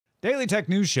Daily Tech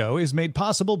News Show is made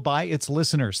possible by its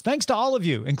listeners. Thanks to all of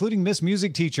you, including Miss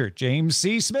Music Teacher James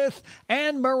C. Smith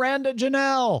and Miranda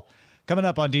Janelle. Coming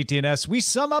up on DTNS, we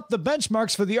sum up the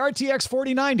benchmarks for the RTX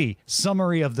 4090.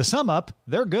 Summary of the sum up,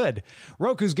 they're good.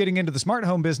 Roku's getting into the smart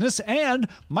home business, and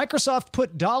Microsoft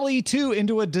put DALL-E 2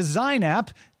 into a design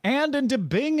app and into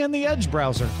Bing and the Edge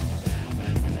browser.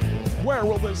 Where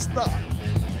will this stop?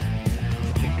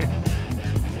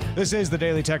 This is the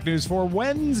Daily Tech News for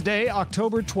Wednesday,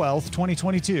 October 12th,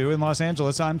 2022. In Los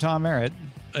Angeles, I'm Tom Merritt.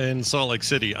 In Salt Lake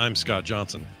City, I'm Scott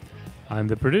Johnson. I'm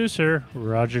the producer,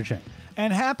 Roger Chang.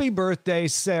 And happy birthday,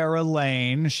 Sarah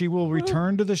Lane. She will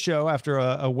return to the show after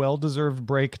a well-deserved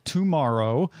break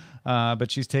tomorrow,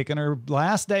 but she's taking her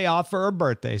last day off for her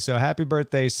birthday. So happy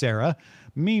birthday, Sarah.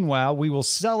 Meanwhile, we will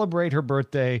celebrate her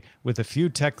birthday with a few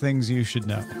tech things you should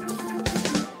know.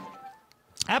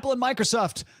 Apple and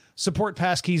Microsoft support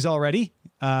passkeys already.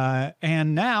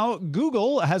 And now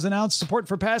Google has announced support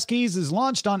for passkeys is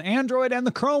launched on Android and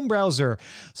the Chrome browser.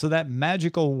 So that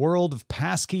magical world of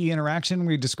passkey interaction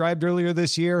we described earlier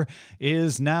this year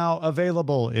is now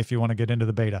available if you want to get into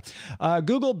the beta.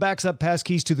 Google backs up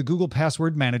passkeys to the Google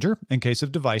Password Manager in case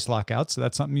of device lockout. So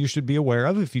that's something you should be aware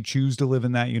of if you choose to live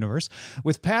in that universe.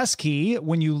 With passkey,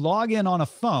 when you log in on a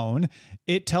phone,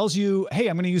 it tells you, hey,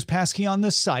 I'm going to use passkey on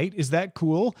this site. Is that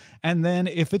cool? And then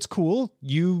if it's cool,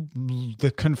 you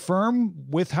confirm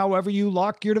with however you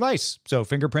lock your device. So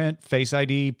fingerprint, Face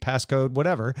ID, passcode,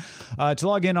 whatever. To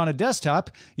log in on a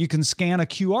desktop, you can scan a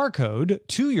QR code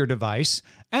to your device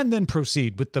and then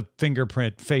proceed with the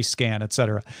fingerprint, face scan,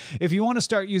 etc. If you want to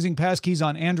start using passkeys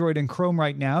on Android and Chrome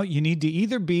right now, you need to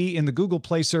either be in the Google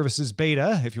Play Services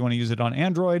beta, if you want to use it on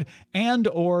Android, and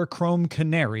or Chrome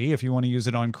Canary, if you want to use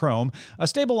it on Chrome. A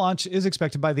stable launch is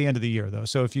expected by the end of the year, though.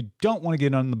 So if you don't want to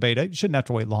get on the beta, you shouldn't have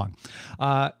to wait long.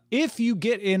 If you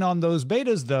get in on those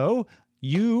betas, though,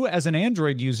 you, as an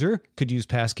Android user, could use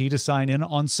passkey to sign in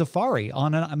on Safari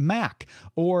on a Mac.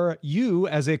 Or you,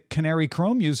 as a Canary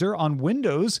Chrome user on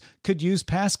Windows, could use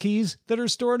passkeys that are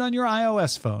stored on your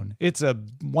iOS phone. It's a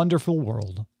wonderful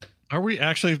world. Are we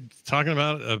actually talking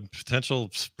about a potential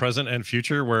present and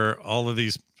future where all of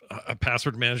these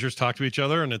password managers talk to each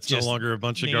other and it's no longer a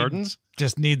bunch of gardens?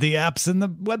 Just need the apps and the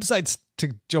websites to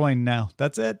join now.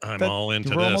 That's it. I'm all into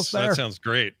this. That sounds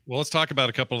great. Well, let's talk about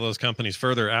a couple of those companies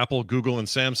further. Apple, Google, and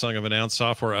Samsung have announced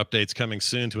software updates coming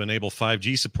soon to enable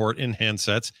 5G support in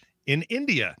handsets in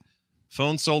India.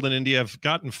 Phones sold in India have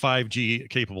gotten 5G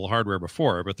capable hardware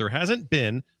before, but there hasn't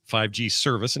been 5G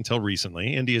service until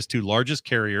recently. India's two largest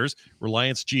carriers,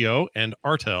 Reliance Jio and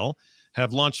Airtel,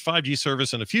 have launched 5G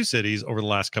service in a few cities over the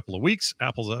last couple of weeks.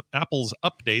 Apple's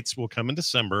updates will come in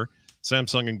December.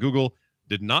 Samsung and Google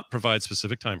did not provide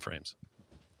specific timeframes.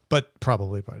 But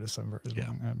probably by December.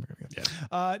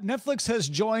 Netflix has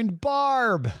joined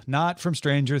Barb, not from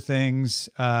Stranger Things,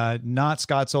 not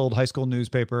Scott's old high school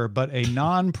newspaper, but a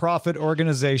non-profit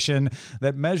organization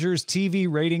that measures TV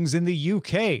ratings in the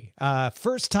UK.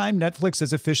 First time Netflix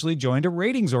has officially joined a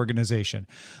ratings organization.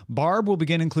 Barb will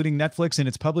begin including Netflix in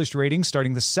its published ratings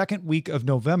starting the second week of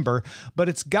November, but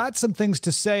it's got some things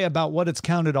to say about what it's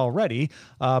counted already.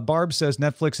 Barb says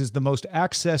Netflix is the most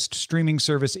accessed streaming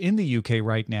service in the UK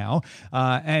right now.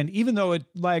 And even though it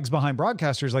lags behind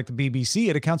broadcasters like the BBC,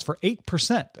 it accounts for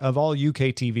 8% of all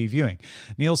UK TV viewing.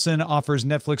 Nielsen offers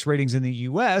Netflix ratings in the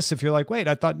US. If you're like, wait,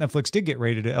 I thought Netflix did get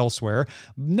rated elsewhere.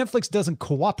 Netflix doesn't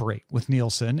cooperate with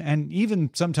Nielsen and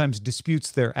even sometimes disputes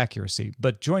their accuracy.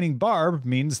 But joining Barb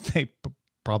means they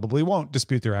probably won't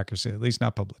dispute their accuracy, at least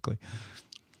not publicly.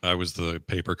 I was the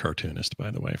paper cartoonist, by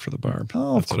the way, for the Barb.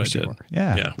 Oh, that's what I did.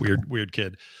 Yeah, weird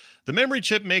kid. The memory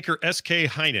chip maker SK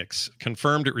Hynix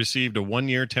confirmed it received a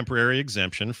one-year temporary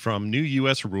exemption from new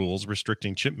U.S. rules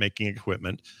restricting chip-making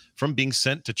equipment from being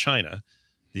sent to China.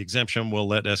 The exemption will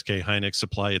let SK Hynix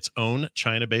supply its own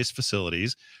China-based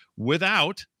facilities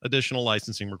without additional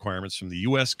licensing requirements from the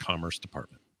U.S. Commerce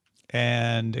Department.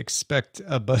 And expect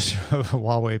a bunch of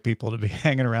Huawei people to be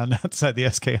hanging around outside the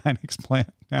SK Hynix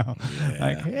plant now. Yeah.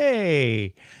 Like,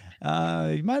 hey,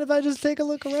 you mind if I just take a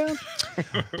look around?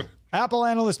 Apple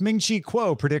analyst Ming-Chi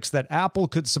Kuo predicts that Apple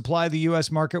could supply the U.S.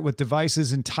 market with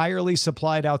devices entirely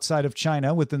supplied outside of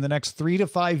China within the next 3 to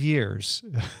 5 years.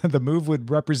 The move would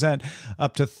represent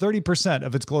up to 30%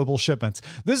 of its global shipments.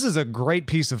 This is a great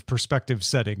piece of perspective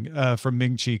setting from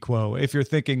Ming-Chi Kuo. If you're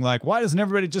thinking like, why doesn't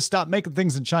everybody just stop making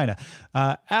things in China?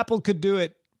 Apple could do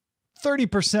it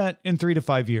 30% in 3 to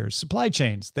 5 years. Supply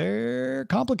chains, they're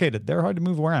complicated. They're hard to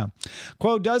move around.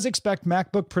 Kuo does expect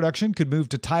MacBook production could move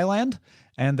to Thailand,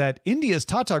 and that India's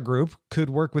Tata Group could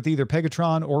work with either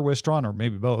Pegatron or Wistron, or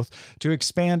maybe both, to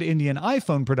expand Indian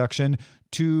iPhone production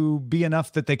to be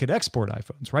enough that they could export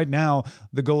iPhones. Right now,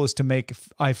 the goal is to make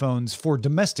iPhones for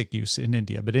domestic use in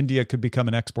India, but India could become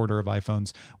an exporter of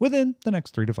iPhones within the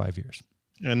next 3 to 5 years.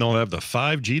 And they'll have the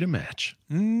 5G to match.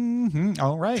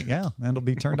 All right. Yeah. That'll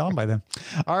be turned on by then.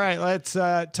 All right. Let's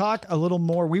talk a little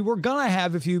more. We were going to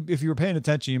have, if you were paying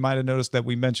attention, you might have noticed that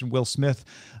we mentioned Will Smith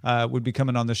would be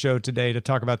coming on the show today to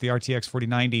talk about the RTX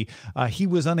 4090. He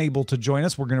was unable to join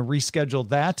us. We're going to reschedule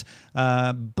that.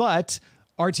 But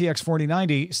RTX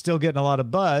 4090 still getting a lot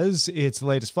of buzz. It's the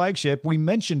latest flagship. We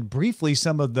mentioned briefly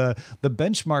some of the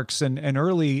benchmarks and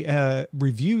early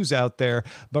reviews out there,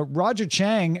 but Roger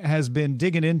Chang has been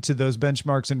digging into those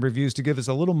benchmarks and reviews to give us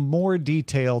a little more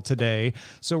detail today.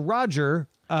 So Roger,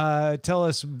 tell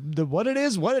us what it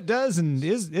is, what it does, and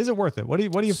is it worth it? What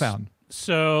do you found?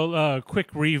 So,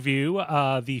 quick review.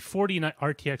 The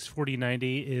RTX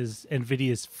 4090 is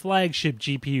NVIDIA's flagship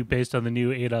GPU based on the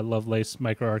new Ada Lovelace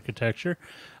microarchitecture.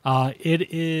 It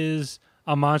is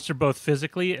a monster both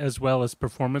physically as well as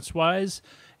performance-wise,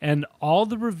 and all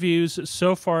the reviews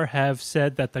so far have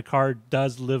said that the card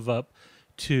does live up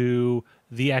to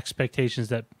the expectations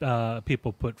that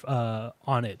people put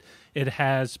on it. It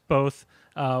has both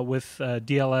with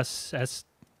DLSS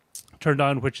turned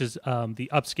on, which is the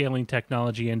upscaling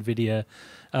technology NVIDIA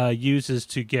uses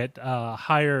to get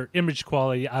higher image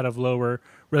quality out of lower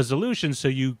resolution, so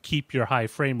you keep your high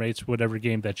frame rates, whatever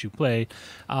game that you play.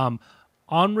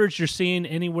 Onwards, you're seeing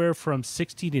anywhere from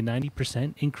 60 to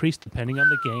 90% increase, depending on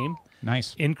the game.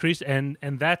 Nice. Increase, and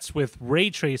that's with ray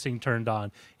tracing turned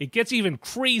on. It gets even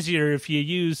crazier if you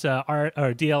use our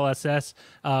DLSS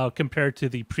compared to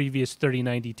the previous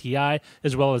 3090 Ti,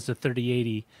 as well as the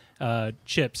 3080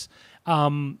 chips.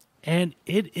 And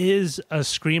it is a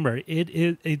screamer.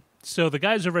 So the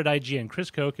guys over at IGN, Chris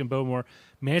Koch and Bowmore,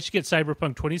 managed to get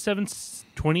Cyberpunk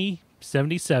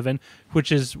 2077,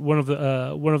 which is one of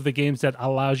the games that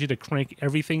allows you to crank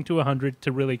everything to 100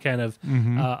 to really kind of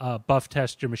buff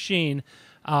test your machine.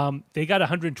 They got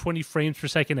 120 frames per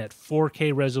second at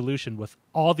 4K resolution with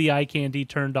all the eye candy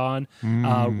turned on,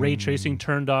 ray tracing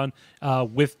turned on,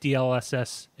 with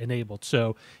DLSS enabled.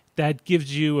 So that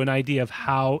gives you an idea of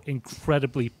how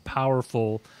incredibly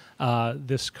powerful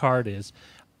this card is.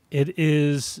 It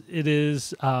is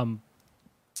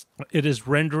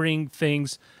rendering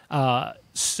things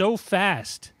so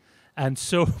fast and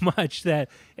so much that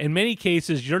in many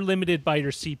cases you're limited by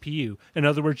your CPU. In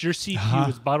other words, your CPU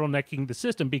is bottlenecking the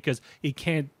system because it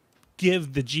can't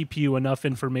give the GPU enough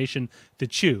information to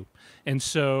chew. And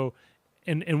so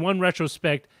in one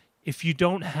retrospect, if you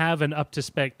don't have an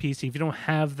up-to-spec PC, if you don't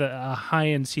have the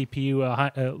high-end CPU,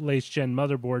 a latest gen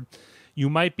motherboard, you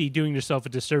might be doing yourself a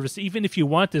disservice, even if you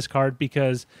want this card,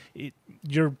 because the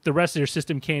rest of your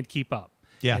system can't keep up.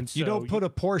 Yeah, and so you don't put a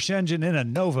Porsche engine in a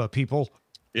Nova, people.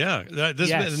 Yeah,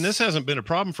 this hasn't been a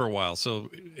problem for a while. So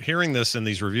hearing this in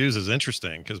these reviews is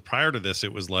interesting, because prior to this,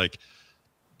 it was like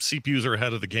CPUs are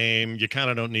ahead of the game. You kind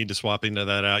of don't need to swap into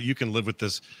that out. You can live with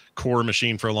this core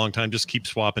machine for a long time. Just keep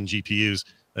swapping GPUs.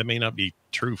 That may not be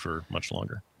true for much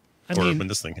longer. When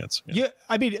this thing hits. Yeah,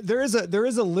 I mean, there is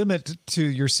a limit to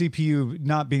your CPU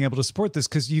not being able to support this,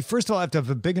 because you first of all have to have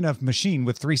a big enough machine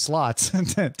with 3 slots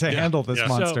to handle this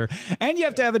monster, and you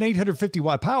have to have an 850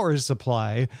 watt power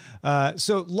supply.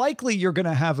 So likely you're going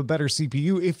to have a better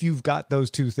CPU if you've got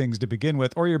those 2 things to begin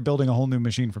with, or you're building a whole new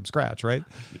machine from scratch, right?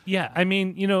 Yeah, I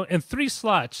mean, and 3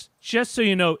 slots. Just so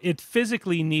you know, it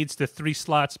physically needs the 3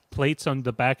 slots plates on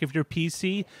the back of your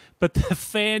PC, but the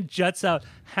fan juts out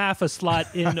half a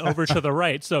slot in over to the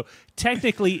right. So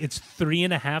technically, it's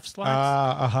 3.5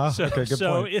 slots. So, okay, good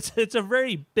point. It's a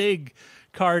very big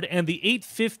card, and the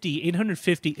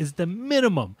 850 is the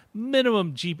minimum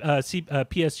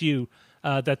PSU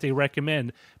that they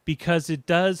recommend, because it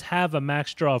does have a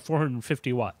max draw of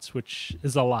 450 watts, which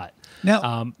is a lot.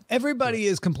 Now, everybody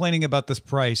is complaining about this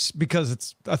price because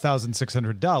it's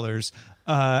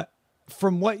 $1,600.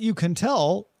 From what you can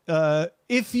tell,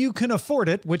 if you can afford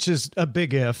it, which is a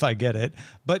big if, I get it,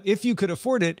 but if you could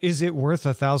afford it, is it worth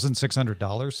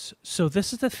 $1,600? So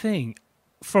this is the thing.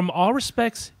 From all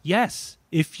respects, yes.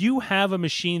 If you have a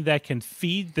machine that can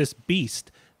feed this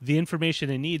beast the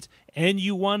information it needs, and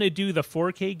you want to do the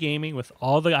 4K gaming with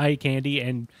all the eye candy,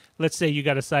 and let's say you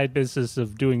got a side business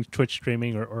of doing Twitch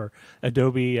streaming or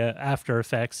Adobe After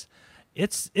Effects,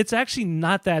 it's actually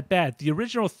not that bad. The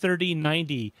original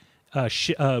 3090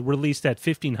 released at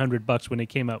 $1,500 when it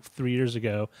came out 3 years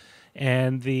ago,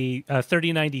 and the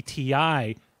 3090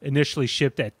 Ti initially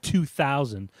shipped at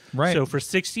 $2,000. Right. So for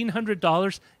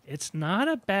 $1,600, it's not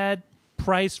a bad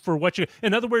price for what you.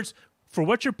 In other words, for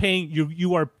what you're paying,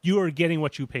 you are getting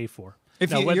what you pay for. If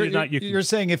now, whether or not you're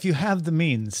saying if you have the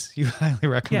means, you highly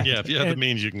recommend. Yeah, if you have the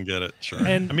means, you can get it. Sure.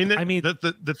 And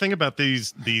the thing about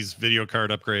these video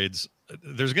card upgrades,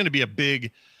 there's going to be a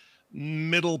big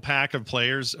middle pack of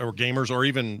players or gamers or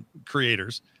even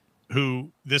creators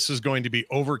who this is going to be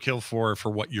overkill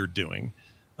for what you're doing.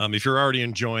 If you're already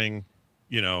enjoying,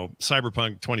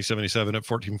 Cyberpunk 2077 at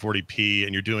 1440p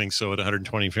and you're doing so at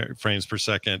 120 frames per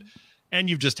second, and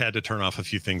you've just had to turn off a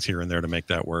few things here and there to make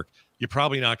that work, you're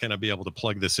probably not going to be able to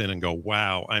plug this in and go,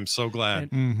 wow, I'm so glad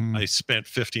I spent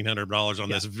 $1,500 on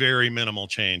this very minimal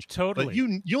change. Totally. But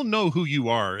you'll know who you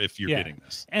are if you're getting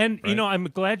this. And, right? I'm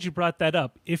glad you brought that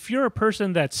up. If you're a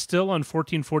person that's still on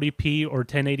 1440p or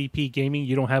 1080p gaming,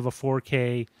 you don't have a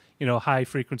 4K, high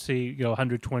frequency,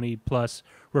 120 plus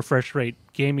refresh rate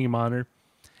gaming monitor,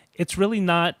 it's really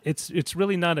not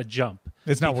a jump.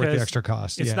 It's not worth the extra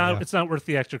cost. It's not worth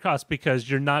the extra cost because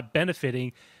you're not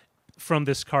benefiting from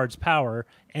this card's power,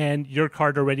 and your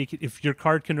card if your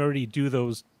card can already do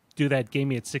that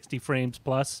gaming at 60 frames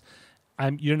plus,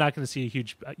 you're not going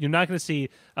to see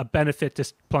a benefit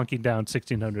to plunking down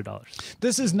 $1,600.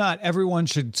 This is not everyone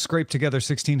should scrape together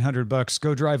 $1,600.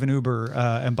 Go drive an Uber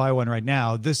and buy one right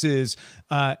now. This is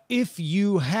if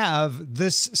you have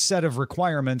this set of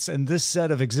requirements and this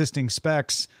set of existing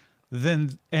specs,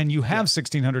 and you have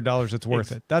 $1,600, it's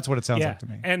worth it. That's what it sounds like to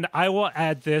me. And I will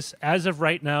add this: as of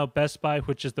right now, Best Buy,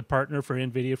 which is the partner for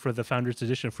Nvidia for the Founders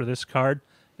Edition for this card,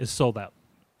 is sold out.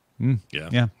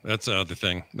 Yeah, that's the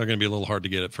thing. They're going to be a little hard to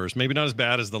get at first. Maybe not as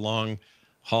bad as the long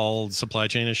haul supply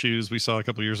chain issues we saw a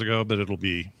couple of years ago, but it'll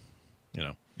be,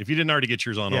 if you didn't already get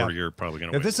yours on order, you're probably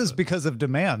going to. This is because of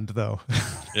demand, though.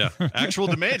 Yeah, actual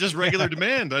demand, just regular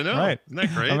demand. I know. Right. Isn't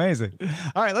that great? Amazing.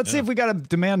 All right, let's see if we got a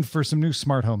demand for some new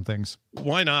smart home things.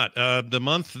 Why not? The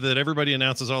month that everybody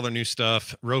announces all their new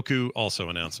stuff, Roku also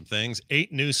announced some things.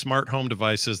 8 new smart home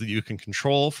devices that you can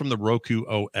control from the Roku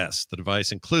OS. The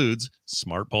device includes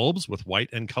smart bulbs with white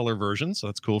and color versions, so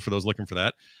that's cool for those looking for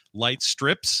that. Light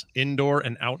strips, indoor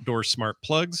and outdoor smart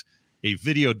plugs, a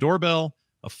video doorbell,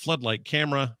 a floodlight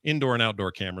camera, indoor and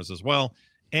outdoor cameras as well,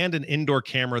 and an indoor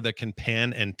camera that can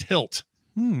pan and tilt.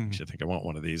 Actually, I think I want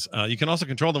one of these. You can also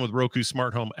control them with Roku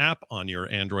Smart Home app on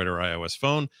your Android or iOS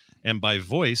phone and by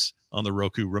voice on the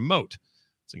Roku remote.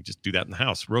 So you can just do that in the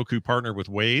house. Roku partnered with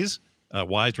Wise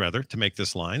to make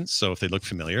this line. So if they look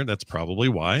familiar, that's probably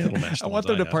why. It'll match I want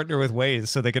them to partner with Waze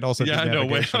so they could also do I know.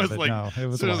 navigation, I was like,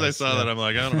 as soon as I saw that, I'm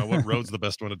like, I don't know what road's the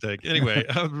best one to take. Anyway,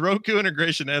 Roku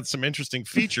integration adds some interesting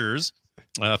features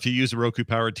if you use a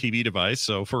Roku-powered TV device.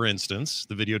 So, for instance,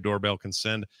 the video doorbell can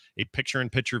send a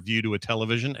picture-in-picture view to a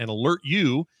television and alert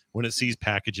you when it sees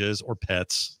packages or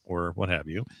pets or what have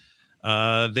you.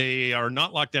 They are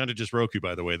not locked down to just Roku,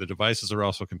 by the way. The devices are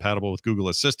also compatible with Google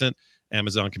Assistant.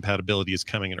 Amazon compatibility is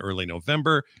coming in early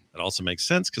November. That also makes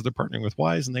sense because they're partnering with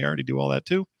Wise, and they already do all that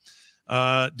too.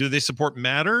 Do they support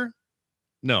Matter?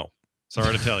 No.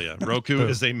 Sorry to tell you. Roku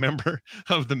is a member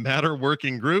of the Matter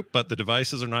working group, but the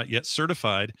devices are not yet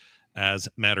certified as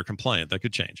Matter compliant. That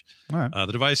could change. All right.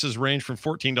 The devices range from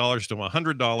 $14 to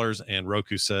 $100, and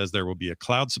Roku says there will be a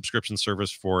cloud subscription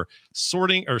service for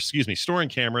storing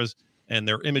cameras and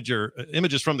their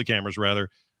images from the cameras, rather.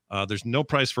 There's no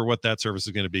price for what that service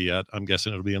is going to be yet. I'm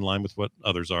guessing it'll be in line with what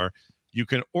others are. You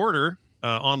can order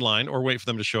online or wait for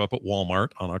them to show up at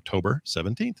Walmart on October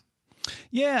 17th.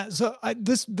 Yeah, so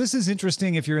this is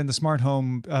interesting if you're in the smart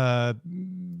home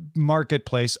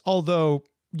marketplace, although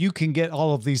you can get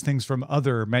all of these things from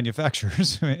other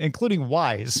manufacturers, including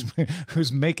Wise,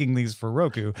 who's making these for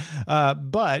Roku.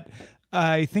 But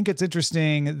I think it's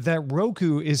interesting that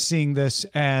Roku is seeing this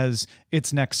as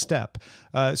its next step.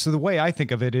 So the way I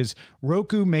think of it is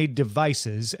Roku made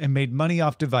devices and made money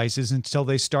off devices until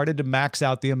they started to max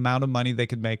out the amount of money they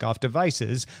could make off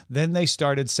devices. Then they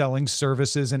started selling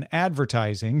services and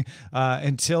advertising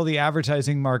until the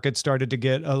advertising market started to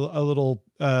get a little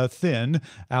thin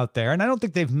out there. And I don't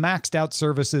think they've maxed out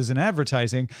services and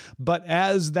advertising, but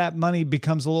as that money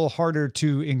becomes a little harder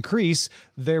to increase,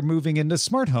 they're moving into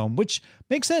smart home, which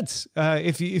makes sense.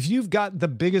 If you've got the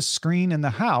biggest screen in the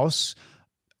house,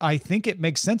 I think it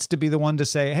makes sense to be the one to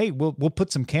say, hey, we'll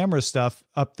put some camera stuff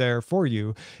up there for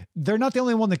you. They're not the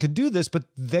only one that could do this, but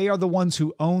they are the ones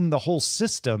who own the whole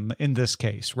system in this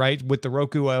case, right? With the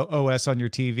Roku OS on your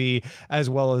TV, as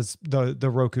well as the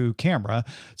Roku camera.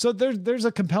 So there's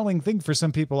a compelling thing for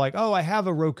some people like, oh, I have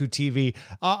a Roku TV.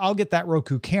 I'll get that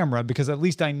Roku camera because at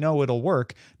least I know it'll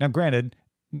work. Now, granted,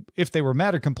 if they were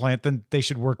Matter compliant, then they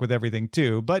should work with everything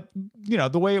too. But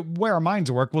the where our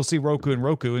minds work, we'll see Roku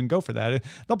and go for that.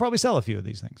 They'll probably sell a few of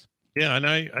these things. Yeah, and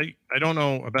I don't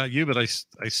know about you, but I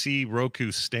see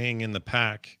Roku staying in the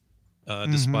pack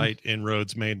despite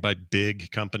inroads made by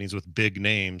big companies with big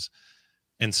names,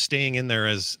 and staying in there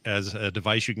as a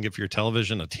device you can get for your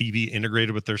television, a TV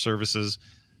integrated with their services.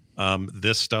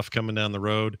 This stuff coming down the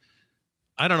road.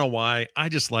 I don't know why. I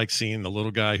just like seeing the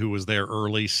little guy who was there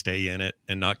early stay in it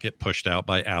and not get pushed out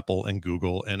by Apple and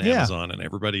Google and Amazon and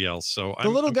everybody else. So the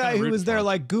little guy who was there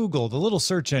like Google, the little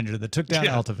search engine that took down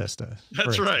Alta Vista.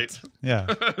 That's right. Yeah.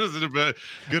 Good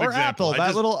or example. Apple,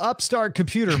 that little upstart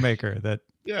computer maker that.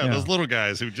 Yeah, those little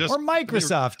guys who just... Or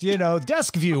Microsoft,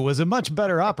 DeskView was a much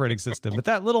better operating system, but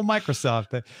that little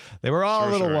Microsoft, they were all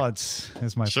little once,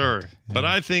 is my point. But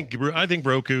I think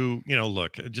Roku,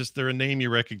 look, just they're a name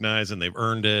you recognize, and they've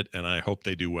earned it, and I hope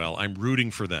they do well. I'm rooting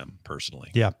for them,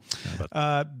 personally. Yeah.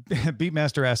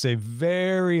 Beatmaster asks a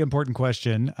very important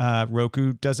question.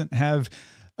 Roku doesn't have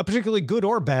a particularly good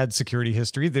or bad security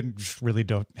history. They really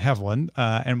don't have one.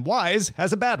 And Wise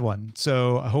has a bad one.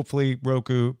 So hopefully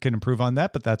Roku can improve on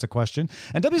that, but that's a question.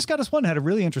 And W. Scott S1 had a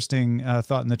really interesting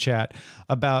thought in the chat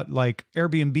about like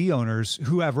Airbnb owners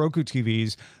who have Roku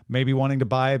TVs maybe wanting to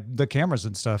buy the cameras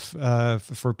and stuff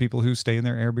for people who stay in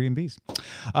their Airbnbs.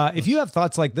 If you have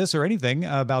thoughts like this or anything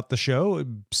about the show,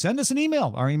 send us an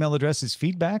email. Our email address is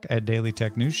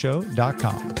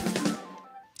feedback@dailytechnewsshow.com.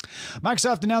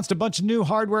 Microsoft announced a bunch of new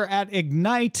hardware at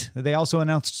Ignite. They also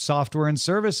announced software and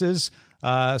services.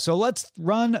 So let's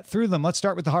run through them. Let's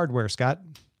start with the hardware, Scott.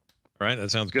 All right,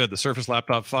 that sounds good. The Surface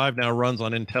Laptop 5 now runs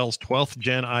on Intel's 12th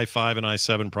Gen i5 and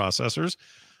i7 processors.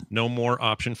 No more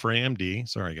option for AMD.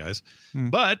 Sorry, guys.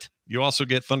 But you also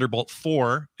get Thunderbolt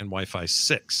 4 and Wi-Fi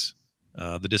 6.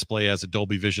 The display has a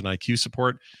Dolby Vision IQ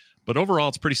support. But overall,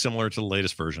 it's pretty similar to the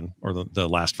latest version, or the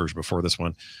last version before this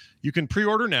one. You can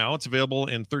pre-order now. It's available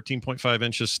in 13.5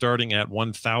 inches starting at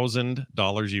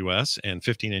 $1,000 US and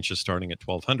 15 inches starting at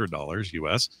 $1,200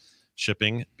 US.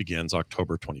 Shipping begins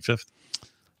October 25th.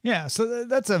 Yeah, so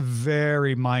that's a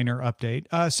very minor update.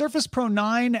 Surface Pro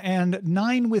 9 and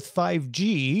 9 with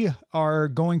 5G are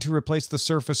going to replace the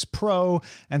Surface Pro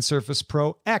and Surface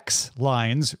Pro X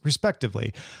lines,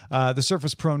 respectively. The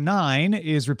Surface Pro 9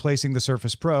 is replacing the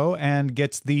Surface Pro and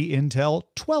gets the Intel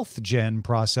 12th Gen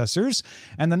processors,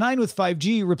 and the 9 with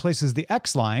 5G replaces the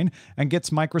X line and gets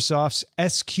Microsoft's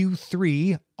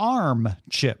SQ3 ARM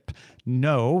chip.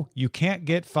 No, you can't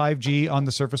get 5G on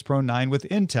the Surface Pro 9 with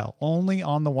Intel, only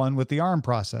on the one with the ARM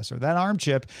processor. That ARM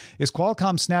chip is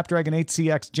Qualcomm Snapdragon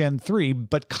 8CX Gen 3,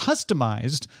 but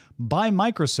customized by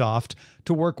Microsoft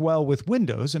to work well with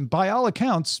Windows, and by all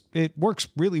accounts, it works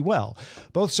really well.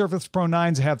 Both Surface Pro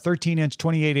 9s have 13-inch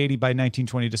 2880 by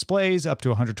 1920 displays, up to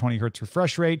 120 hertz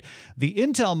refresh rate. The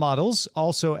Intel models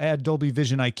also add Dolby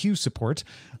Vision IQ support.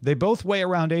 They both weigh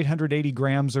around 880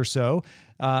 grams or so.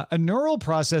 A neural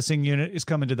processing unit is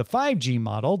coming to the 5G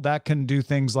model that can do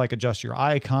things like adjust your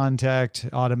eye contact,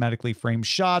 automatically frame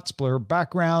shots, blur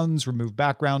backgrounds, remove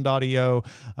background audio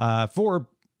for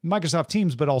Microsoft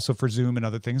Teams, but also for Zoom and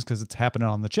other things because it's happening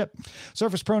on the chip.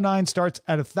 Surface Pro 9 starts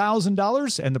at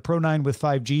 $1,000 and the Pro 9 with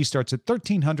 5G starts at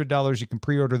 $1,300. You can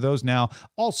pre-order those now,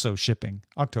 also shipping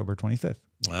October 25th.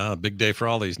 Wow, big day for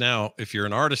all these. Now, if you're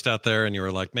an artist out there and you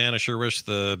were like, man, I sure wish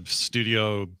the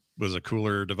Studio was a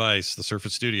cooler device, the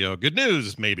Surface Studio. Good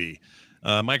news, maybe.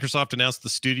 Microsoft announced the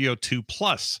Studio 2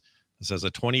 Plus. This has a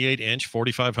 28-inch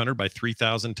 4500 by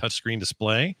 3000 touchscreen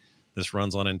display. This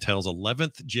runs on Intel's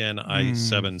 11th Gen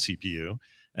i7 CPU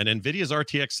and Nvidia's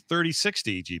RTX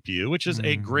 3060 GPU, which is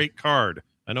a great card.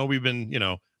 I know we've been,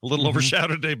 a little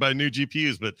overshadowed today by new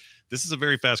GPUs, but this is a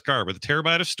very fast card with a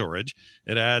terabyte of storage.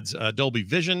 It adds Dolby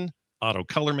Vision, auto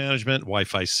color management,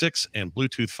 Wi-Fi 6, and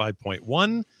Bluetooth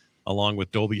 5.1. along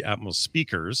with Dolby Atmos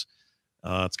speakers.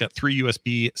 It's got 3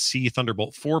 USB-C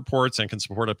Thunderbolt 4 ports and can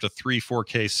support up to 3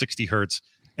 4K 60 hertz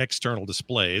external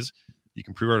displays. You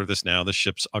can pre-order this now. This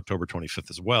ships October 25th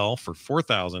as well for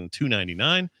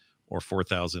 $4,299 or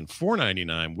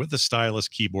 $4,499 with the stylus,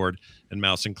 keyboard, and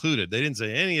mouse included. They didn't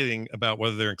say anything about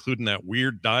whether they're including that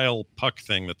weird dial puck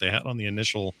thing that they had on the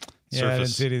initial Surface I didn't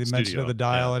see any mention of the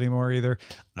dial anymore either.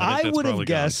 I would have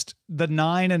guessed the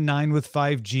 9 and 9 with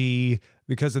 5G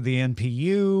because of the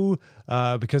NPU,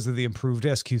 because of the improved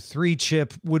SQ3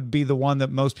 chip would be the one that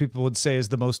most people would say is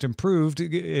the most improved.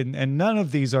 And none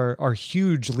of these are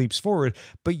huge leaps forward.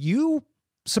 But you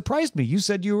surprised me. You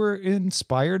said you were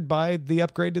inspired by the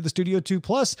upgrade to the Studio 2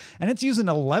 Plus, and it's using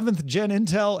 11th Gen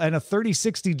Intel and a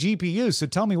 3060 GPU. So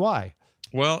tell me why.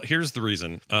 Well, here's the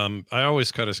reason. I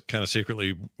always kind of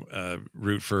secretly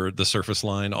root for the Surface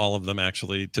line, all of them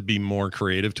actually, to be more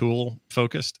creative tool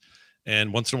focused.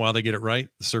 And once in a while they get it right.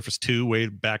 The Surface 2 way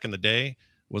back in the day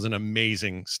was an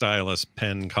amazing stylus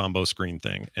pen combo screen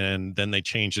thing. And then they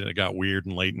changed it. It got weird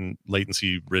and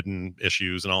latency ridden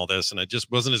issues and all this. And it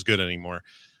just wasn't as good anymore.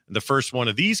 The first one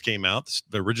of these came out,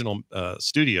 the original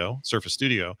Surface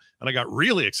Studio, and I got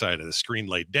really excited. The screen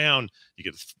laid down. You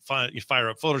could fire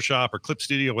up Photoshop or Clip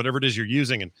Studio, whatever it is you're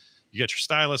using, and you get your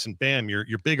stylus, and bam, your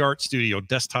big art studio,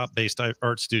 desktop-based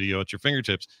art studio at your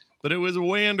fingertips. But it was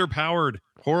way underpowered,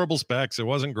 horrible specs. It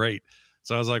wasn't great.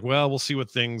 So I was like, well, we'll see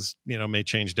what things may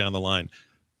change down the line.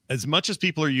 As much as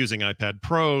people are using iPad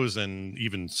Pros and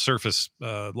even Surface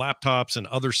laptops and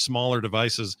other smaller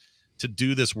devices to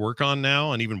do this work on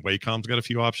now, and even Wacom's got a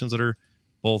few options that are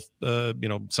both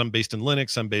some based in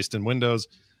Linux, some based in Windows.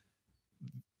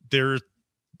 There's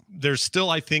still,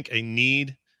 I think, a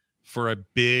need for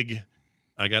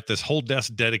I got this whole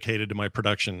desk dedicated to my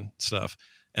production stuff,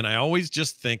 and I always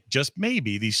just think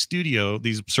maybe these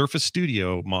Surface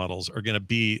Studio models are going to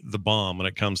be the bomb when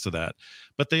it comes to that,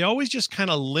 but they always just kind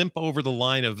of limp over the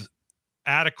line of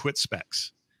adequate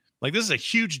specs. Like, this is a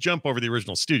huge jump over the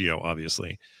original Studio,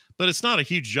 obviously, but it's not a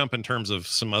huge jump in terms of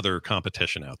some other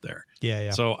competition out there.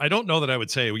 Yeah. So I don't know that I would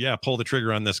say, pull the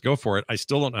trigger on this, go for it. I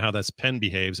still don't know how this pen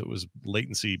behaves. It was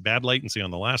bad latency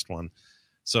on the last one.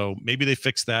 So maybe they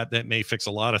fix that. That may fix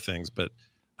a lot of things, but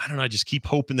I don't know. I just keep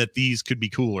hoping that these could be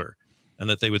cooler and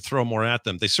that they would throw more at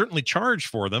them. They certainly charge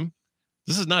for them.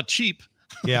 This is not cheap.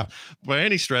 Yeah. By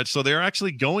any stretch. So they're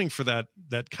actually going for that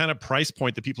kind of price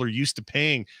point that people are used to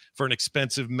paying for an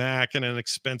expensive Mac and an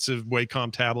expensive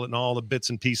Wacom tablet and all the bits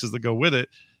and pieces that go with it.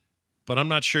 But I'm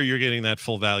not sure you're getting that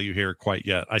full value here quite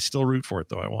yet. I still root for it,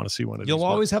 though. I want to see one of these. You'll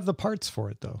always have the parts for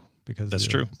it, though, because that's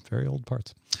true. Very old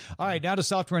parts. All right, now to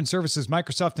software and services.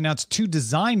 Microsoft announced 2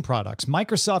 design products: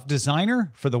 Microsoft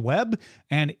Designer for the web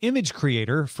and Image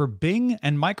Creator for Bing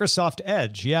and Microsoft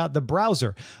Edge. Yeah, the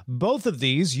browser. Both of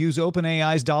these use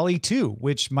OpenAI's DALL-E 2,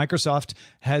 which Microsoft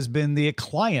has been the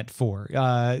client for.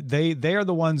 They are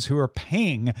the ones who are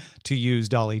paying to use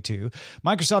DALL-E 2.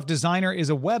 Microsoft Designer is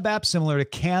a web app similar to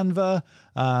Canva,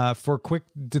 for quick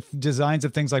designs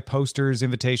of things like posters,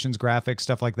 invitations, graphics,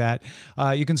 stuff like that.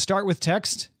 You can start with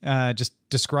text, just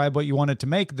describe what you want it to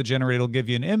make. The generator will give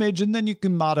you an image, and then you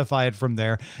can modify it from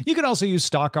there. You can also use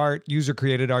stock art,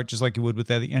 user-created art, just like you would with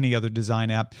any other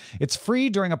design app. It's free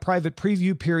during a private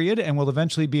preview period and will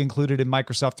eventually be included in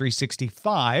Microsoft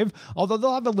 365, although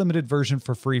they'll have a limited version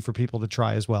for free for people to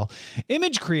try as well.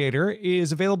 Image Creator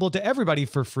is available to everybody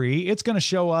for free. It's going to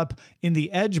show up in the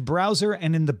Edge browser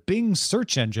and in the Bing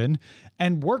search engine,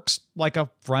 and works like a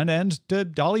front end to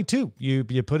DALL-E 2. You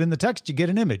put in the text, you get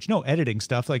an image. No editing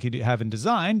stuff like you have in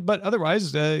design, but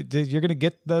otherwise you're going to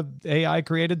get the AI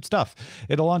created stuff.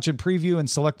 It'll launch in preview in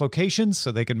select locations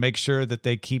so they can make sure that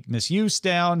they keep misuse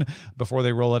down before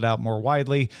they roll it out more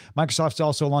widely. Microsoft's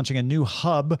also launching a new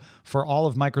hub for all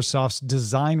of Microsoft's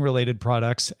design related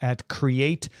products at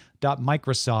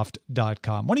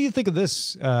create.microsoft.com. What do you think of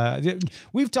this?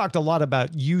 We've talked a lot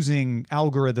about using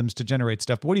algorithms to generate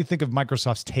stuff. But what do you think of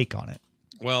Microsoft's take on it?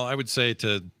 Well, I would say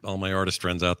to all my artist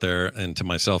friends out there, and to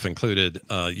myself included,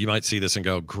 you might see this and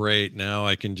go, great, now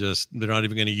I can they're not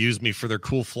even going to use me for their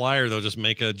cool flyer. They'll just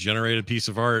make a generated piece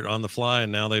of art on the fly,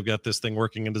 and now they've got this thing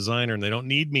working in Designer, and they don't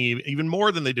need me even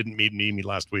more than they didn't need me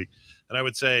last week. And I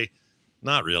would say,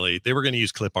 not really. They were going to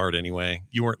use clip art anyway.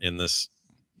 You weren't in this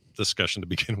discussion to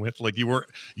begin with. Like, you were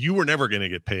never going to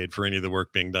get paid for any of the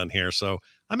work being done here. So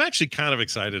I'm actually kind of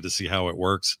excited to see how it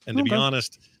works. And to be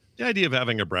honest, the idea of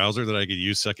having a browser that I could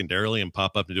use secondarily and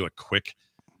pop up to do a quick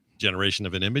generation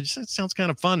of an image, that sounds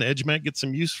kind of fun. Edge might get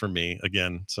some use from me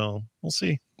again. So we'll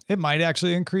see. It might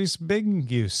actually increase Bing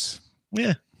use.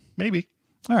 Yeah, maybe.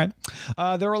 All right.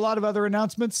 There are a lot of other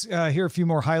announcements. Here are a few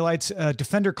more highlights.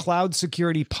 Defender Cloud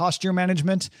Security Posture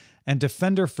Management and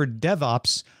Defender for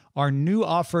DevOps are new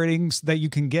offerings that you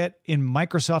can get in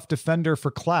Microsoft Defender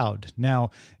for Cloud.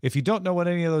 Now, if you don't know what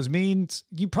any of those means,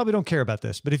 you probably don't care about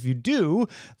this. But if you do,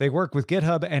 they work with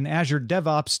GitHub and Azure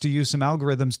DevOps to use some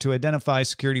algorithms to identify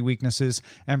security weaknesses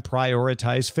and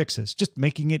prioritize fixes, just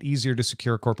making it easier to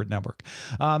secure a corporate network.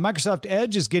 Microsoft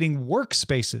Edge is getting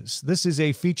workspaces. This is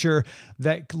a feature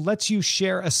that lets you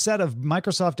share a set of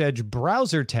Microsoft Edge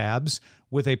browser tabs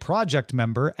with a project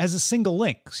member as a single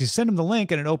link. So you send them the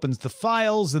link and it opens the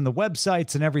files and the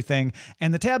websites and everything,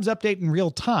 and the tabs update in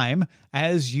real time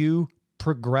as you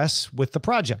progress with the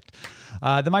project.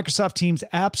 The Microsoft Teams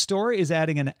App Store is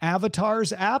adding an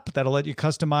Avatars app that'll let you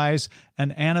customize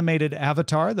an animated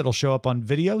avatar that'll show up on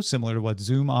video, similar to what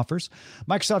Zoom offers.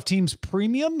 Microsoft Teams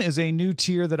Premium is a new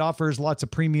tier that offers lots of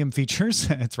premium features.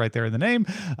 It's right there in the name,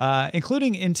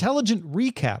 including Intelligent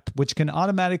Recap, which can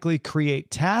automatically create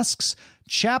tasks,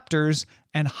 chapters,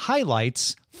 and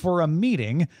highlights for a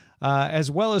meeting. as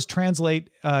well as translate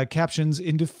captions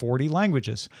into 40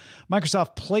 languages.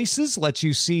 Microsoft Places lets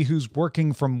you see who's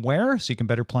working from where, so you can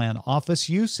better plan office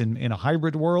use in a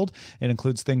hybrid world. It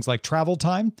includes things like travel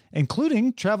time,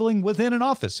 including traveling within an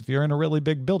office. If you're in a really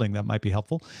big building, that might be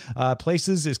helpful.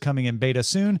 Places is coming in beta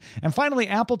soon. And finally,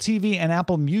 Apple TV and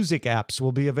Apple Music apps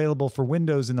will be available for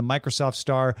Windows in the Microsoft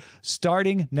Store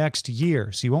starting next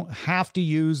year. So you won't have to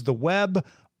use the web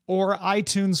or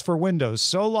iTunes for Windows.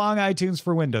 So long, iTunes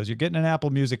for Windows. You're getting an Apple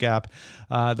Music app.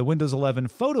 The Windows 11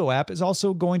 Photo app is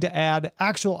also going to add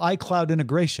actual iCloud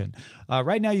integration.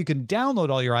 Right now, you can download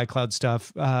all your iCloud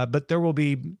stuff, but there will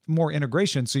be more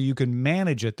integration so you can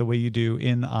manage it the way you do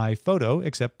in iPhoto,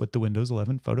 except with the Windows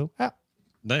 11 Photo app.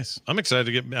 Nice. I'm excited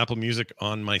to get Apple Music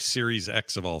on my Series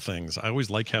X of all things. I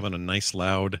always like having a nice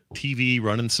loud TV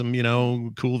running some,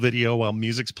 cool video while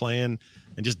music's playing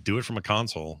and just do it from a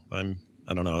console.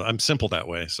 I don't know. I'm simple that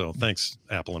way. So thanks,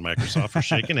 Apple and Microsoft, for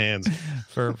shaking hands.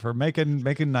 for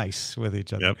making nice with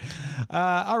each other. Yep.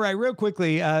 All right, real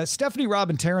quickly, Stephanie, Rob,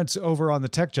 and Terrence over on the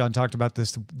Tech John talked about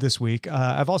this week.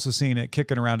 I've also seen it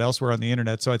kicking around elsewhere on the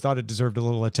internet, so I thought it deserved a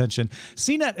little attention.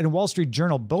 CNET and Wall Street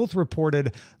Journal both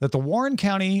reported that the Warren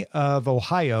County of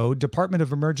Ohio Department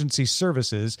of Emergency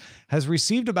Services has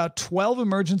received about 12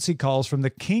 emergency calls from the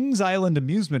Kings Island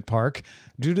amusement park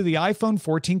due to the iPhone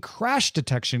 14 crash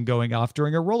detection going off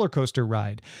during a roller coaster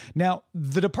ride. Now,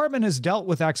 the department has dealt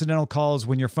with accidental calls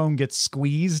when your phone gets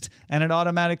squeezed and it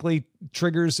automatically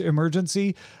triggers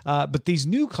emergency, but these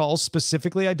new calls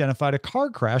specifically identified a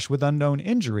car crash with unknown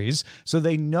injuries, so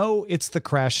they know it's the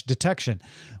crash detection.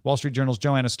 Wall Street Journal's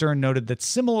Joanna Stern noted that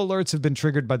similar alerts have been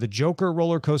triggered by the Joker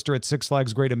roller coaster at Six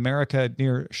Flags Great America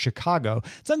near Chicago.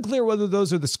 It's unclear whether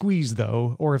those are the squeeze,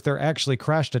 though, or if they're actually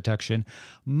crash detection.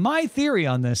 My theory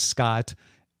on this, Scott,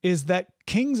 is that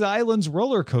Kings Island's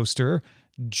roller coaster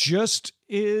just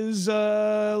is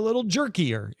a little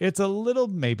jerkier. It's a little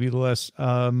maybe less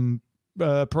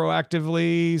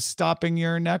proactively stopping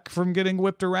your neck from getting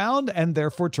whipped around and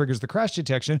therefore triggers the crash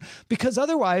detection, because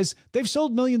otherwise they've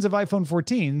sold millions of iPhone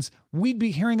 14s. We'd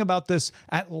be hearing about this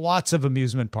at lots of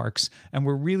amusement parks, and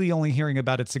we're really only hearing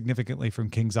about it significantly from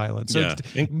Kings Island. So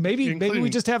maybe we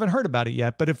just haven't heard about it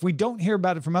yet, but if we don't hear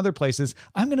about it from other places,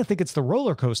 I'm going to think it's the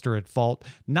roller coaster at fault,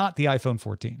 not the iPhone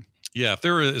 14. Yeah, if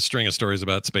there were a string of stories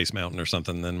about Space Mountain or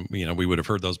something, then we would have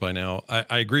heard those by now.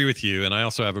 I agree with you, and I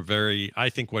also have I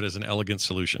think what is an elegant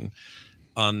solution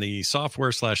on the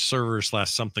software /server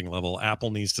 /something level.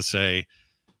 Apple needs to say,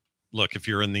 look, if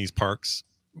you're in these parks,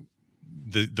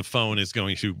 the phone is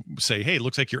going to say, hey,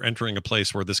 looks like you're entering a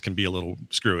place where this can be a little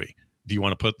screwy. Do you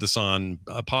want to put this on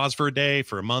a pause for a day,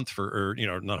 for a month, or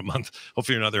not a month?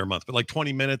 Hopefully you're not there a month, but like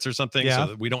 20 minutes or something, so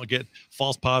that we don't get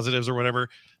false positives or whatever.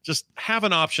 Just have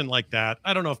an option like that.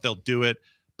 I don't know if they'll do it,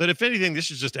 but if anything, this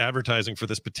is just advertising for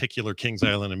this particular Kings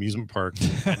Island amusement park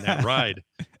and that ride.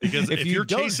 Because if you you're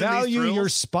don't chasing value thrills, your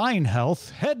spine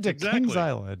health, head to Kings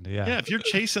Island. Yeah, if you're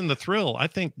chasing the thrill, I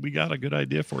think we got a good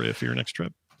idea for you for your next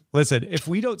trip. Listen, if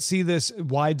we don't see this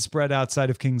widespread outside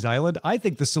of Kings Island, I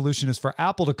think the solution is for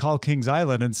Apple to call Kings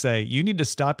Island and say, you need to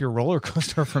stop your roller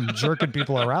coaster from jerking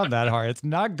people around that hard. It's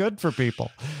not good for people.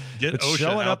 It's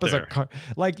showing up as a car.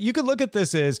 Like, you could look at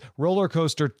this as roller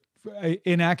coaster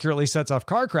inaccurately sets off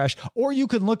car crash, or you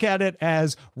can look at it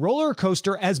as roller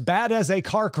coaster as bad as a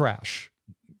car crash.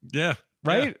 Yeah.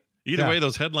 Right? Yeah. Either way,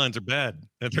 those headlines are bad.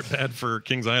 And they're bad for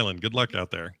Kings Island. Good luck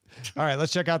out there. All right,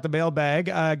 let's check out the mailbag.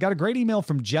 Got a great email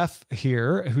from Jeff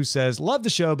here who says, love the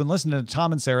show. Been listening to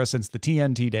Tom and Sarah since the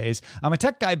TNT days. I'm a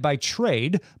tech guy by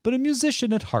trade, but a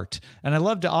musician at heart, and I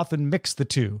love to often mix the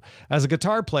two. As a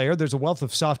guitar player, there's a wealth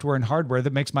of software and hardware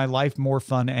that makes my life more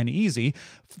fun and easy.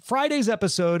 Friday's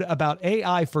episode about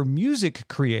AI for music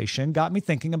creation got me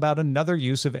thinking about another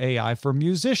use of AI for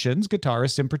musicians,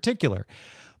 guitarists in particular.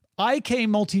 IK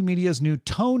Multimedia's new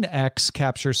Tone X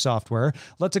capture software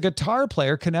lets a guitar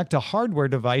player connect a hardware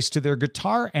device to their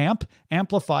guitar amp,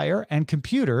 amplifier, and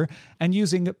computer, and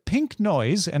using pink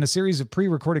noise and a series of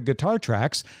pre-recorded guitar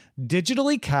tracks,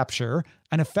 digitally capture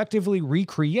and effectively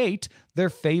recreate their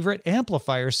favorite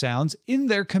amplifier sounds in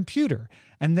their computer,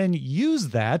 and then use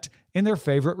that in their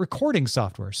favorite recording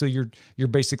software. So you're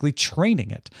basically training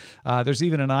it. There's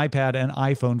even an iPad and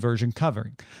iPhone version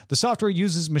covering. The software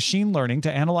uses machine learning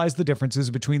to analyze the differences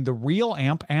between the real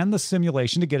amp and the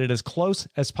simulation to get it as close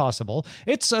as possible.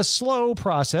 It's a slow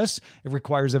process. It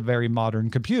requires a very modern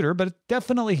computer, but it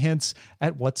definitely hints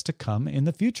at what's to come in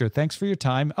the future. Thanks for your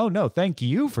time. Oh, no, thank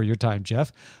you for your time,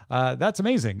 Jeff. That's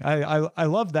amazing. I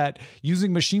love that,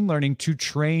 using machine learning to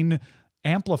train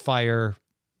amplifier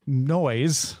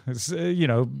noise,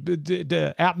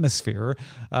 atmosphere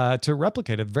to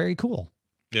replicate it. Very cool.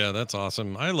 Yeah, that's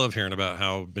awesome. I love hearing about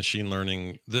how machine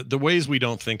learning, the ways we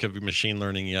don't think of machine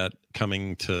learning yet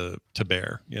coming to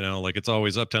bear. Like it's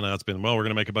always up to now. It's been, well, we're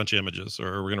going to make a bunch of images,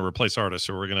 or we're going to replace artists,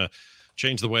 or we're going to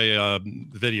change the way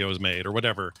video is made, or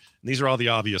whatever. And these are all the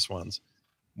obvious ones.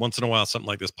 Once in a while, something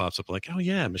like this pops up, like, oh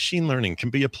yeah, machine learning can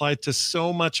be applied to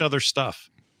so much other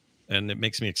stuff, and it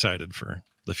makes me excited for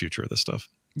the future of this stuff.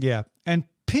 Yeah, and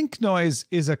Pink noise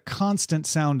is a constant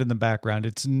sound in the background.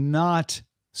 It's not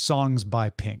songs by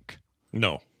Pink.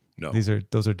 No. Those are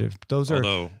different. Those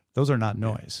are not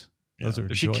noise. Yeah. Those are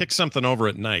if she kicks something over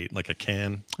at night, like a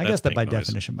can, I guess that by noise.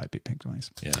 definition might be Pink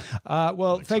noise. Yeah.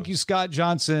 Well, thank you, Scott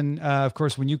Johnson. Of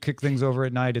course, when you kick things over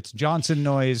at night, it's Johnson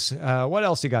noise. What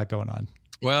else you got going on?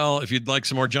 Well, if you'd like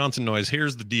some more Johnson noise,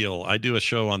 here's the deal. I do a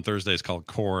show on Thursdays called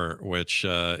Core, which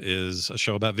is a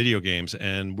show about video games.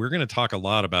 And we're going to talk a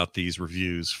lot about these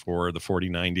reviews for the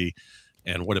 4090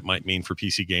 and what it might mean for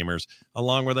PC gamers,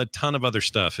 along with a ton of other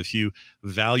stuff. If you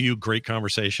value great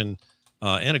conversation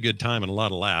and a good time and a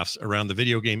lot of laughs around the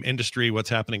video game industry,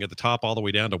 what's happening at the top all the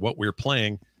way down to what we're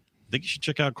playing, I think you should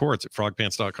check out Core. It's at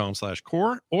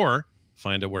frogpants.com/core, or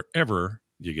find it wherever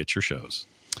you get your shows.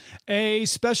 A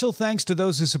special thanks to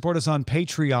those who support us on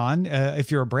Patreon.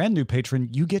 If you're a brand new patron,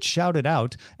 you get shouted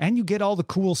out, and you get all the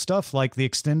cool stuff like the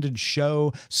extended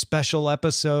show, special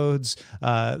episodes,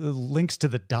 links to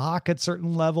the doc at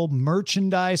certain level,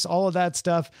 merchandise, all of that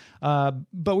stuff. But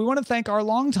we want to thank our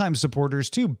longtime supporters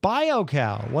too.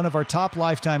 BioCow, one of our top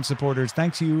lifetime supporters.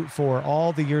 Thanks you for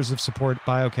all the years of support,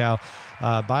 BioCow.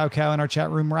 BioCow in our chat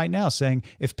room right now saying,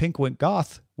 if Pink went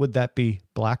goth, would that be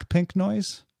black Pink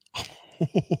noise?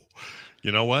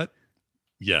 You know what?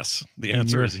 Yes. The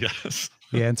answer is yes.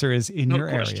 The answer is in your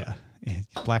question. area.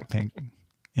 Blackpink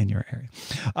in your area.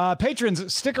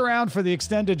 Patrons, stick around for the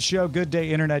extended show, Good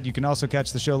Day Internet. You can also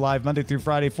catch the show live Monday through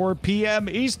Friday, 4 p.m.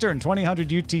 Eastern, 2000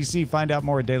 UTC. Find out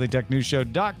more at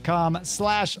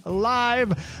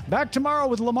dailytechnewsshow.com/live. Back tomorrow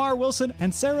with Lamarr Wilson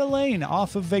and Sarah Lane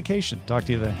off of vacation. Talk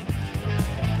to you then.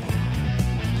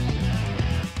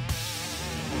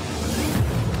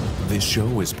 This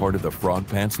show is part of the Frog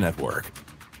Pants Network.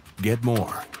 Get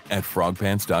more at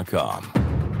frogpants.com.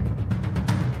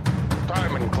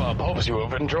 Diamond Club hopes you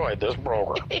have enjoyed this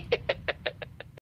program.